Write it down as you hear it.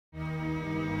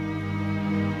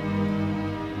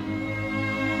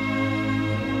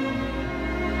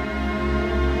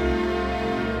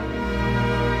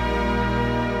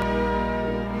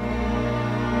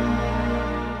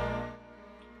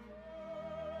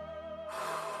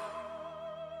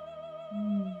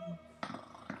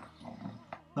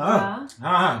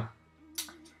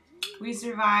We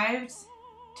survived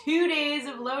 2 days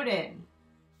of load-in.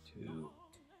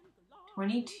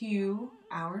 22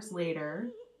 hours later,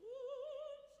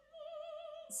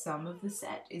 some of the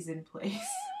set is in place.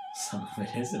 Some of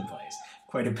it is in place.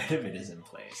 Quite a bit of it is in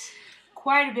place.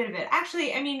 Quite a bit of it.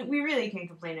 Actually, I mean, we really can't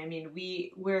complain. I mean,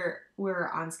 we're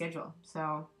on schedule,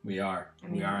 so we are.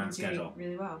 We are on schedule.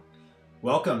 Really well.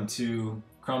 Welcome to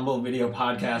Crumble Video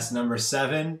Podcast number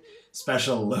 7,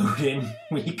 special load-in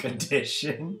week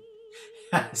edition,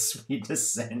 as we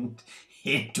descend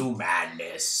into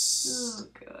madness. Oh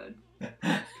God.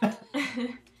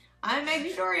 I'm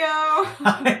Maggie Dorio.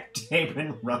 I'm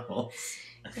Damon Runnels.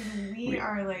 And we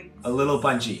are like a little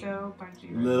punchy. So punchy.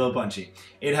 Right? Little punchy.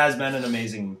 It has been an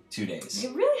amazing 2 days.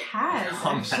 It really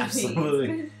has.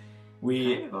 Absolutely.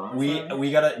 We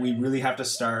really have to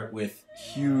start with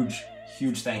huge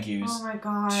thank yous. Oh my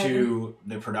God. To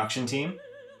the production team.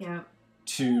 Yeah.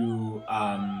 To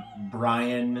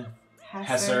Brian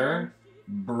Hesser.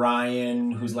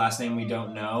 Brian, whose last name we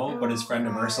don't know, but is friend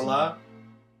of Ursula.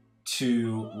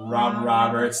 To Rob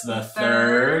Roberts the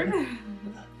third.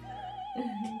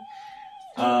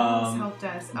 Helped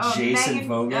us. Jason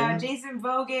Vogan. Jason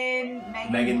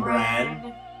Vogan. Megan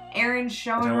Brand. Aaron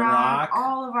Schoenrock.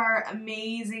 All of our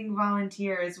amazing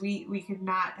volunteers. We could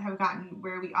not have gotten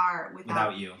where we are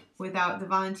without you. Without the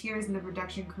volunteers and the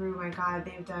production crew. My God,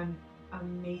 they've done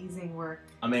amazing work.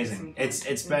 Amazing.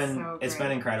 It's been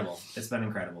incredible. It's been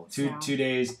incredible. Two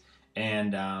days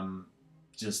and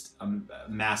just a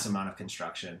mass amount of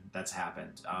construction that's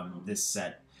happened. This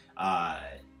set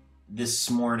this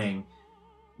morning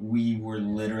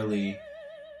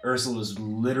Ursula was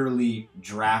literally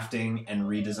drafting and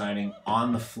redesigning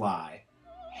on the fly,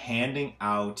 handing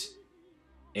out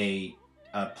a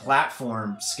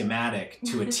platform schematic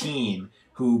to a team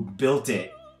who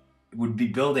would be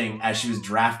building as she was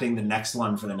drafting the next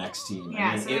one for the next team. Yeah,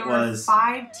 I mean, so there were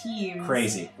 5 teams.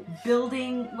 Crazy.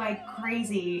 Building like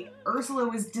crazy. Ursula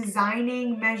was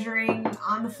designing, measuring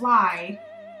on the fly.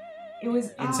 It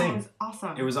was insane. It was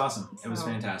awesome. It was awesome. It was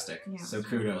fantastic. Yeah, so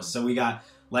kudos. So we got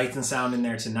lights and sound in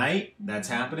there tonight. That's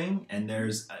happening. And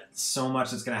there's so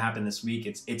much that's going to happen this week.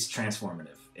 It's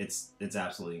transformative. It's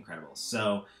absolutely incredible.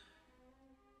 So,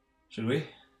 should we?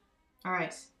 All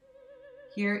right.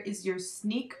 Here is your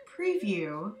sneak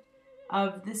preview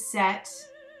of the set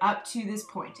up to this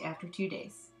point after 2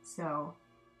 days. So,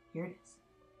 here it is.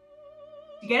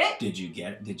 You get it? Did you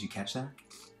catch that?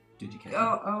 Did you catch it?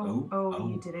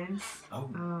 You didn't?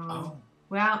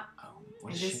 Well,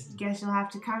 I just guess you'll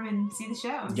have to come and see the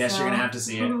show. Guess you're going to have to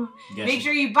see it. Make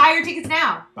sure you buy your tickets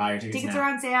now. Buy your tickets now. Tickets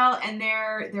are on sale, and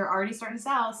they're already starting to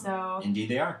sell, so... Indeed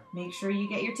they are. Make sure you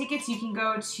get your tickets. You can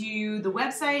go to the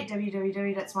website,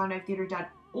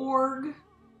 www.swandivetheater.org,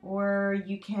 or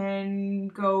you can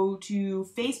go to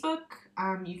Facebook.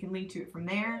 You can link to it from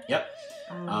there. Yep.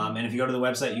 And if you go to the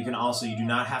website, you do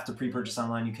not have to pre-purchase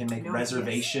online. You can make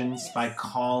reservations by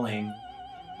calling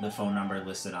the phone number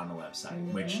listed on the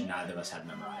website, which neither of us had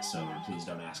memorized, so please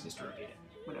don't ask us to repeat it.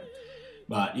 Whatever.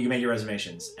 But you can make your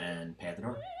reservations and pay at the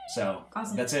door. So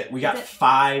that's it. We got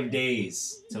 5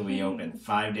 days till we open.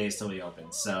 5 days till we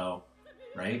open. So,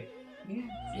 right?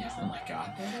 Yeah. Oh my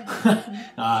God.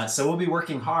 So we'll be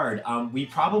working hard. We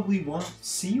probably won't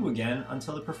see you again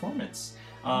until the performance.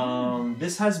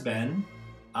 This has been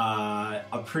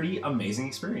a pretty amazing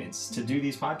experience to do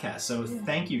these podcasts. So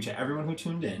thank you to everyone who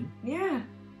tuned in. Yeah.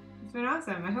 It's been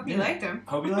awesome. I hope you liked them.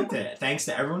 Hope you liked it. Thanks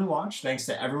to everyone who watched. Thanks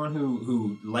to everyone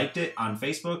who liked it on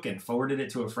Facebook and forwarded it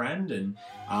to a friend. And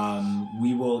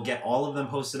we will get all of them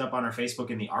posted up on our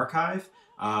Facebook in the archive.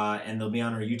 And they'll be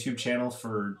on our YouTube channel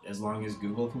for as long as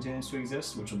Google continues to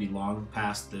exist, which will be long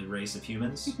past the race of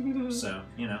humans. So,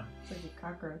 It's like a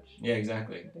cockroach. Yeah,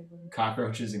 exactly.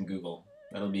 Cockroaches and Google.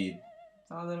 That's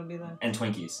all that'll be left. And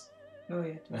Twinkies. Oh,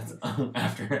 yeah. Twinkies.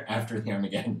 That's after the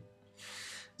Armageddon.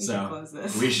 We should close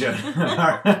this. We should.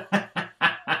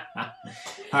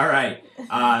 All right.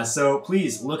 So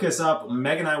please look us up.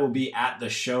 Meg and I will be at the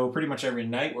show pretty much every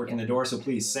night working the door. So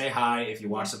please say hi if you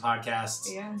watch the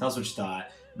podcast. Yeah. Tell us what you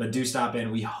thought. But do stop in.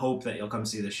 We hope that you'll come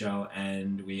see the show,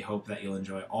 and we hope that you'll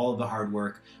enjoy all of the hard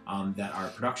work that our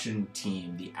production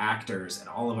team, the actors, and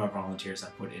all of our volunteers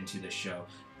have put into this show.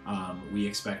 We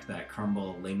expect that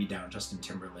Crumble, Lay Me Down, Justin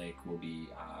Timberlake will be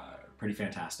pretty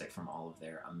fantastic from all of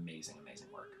their amazing, amazing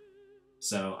work.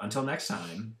 So until next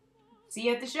time. See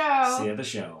you at the show. See you at the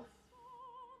show.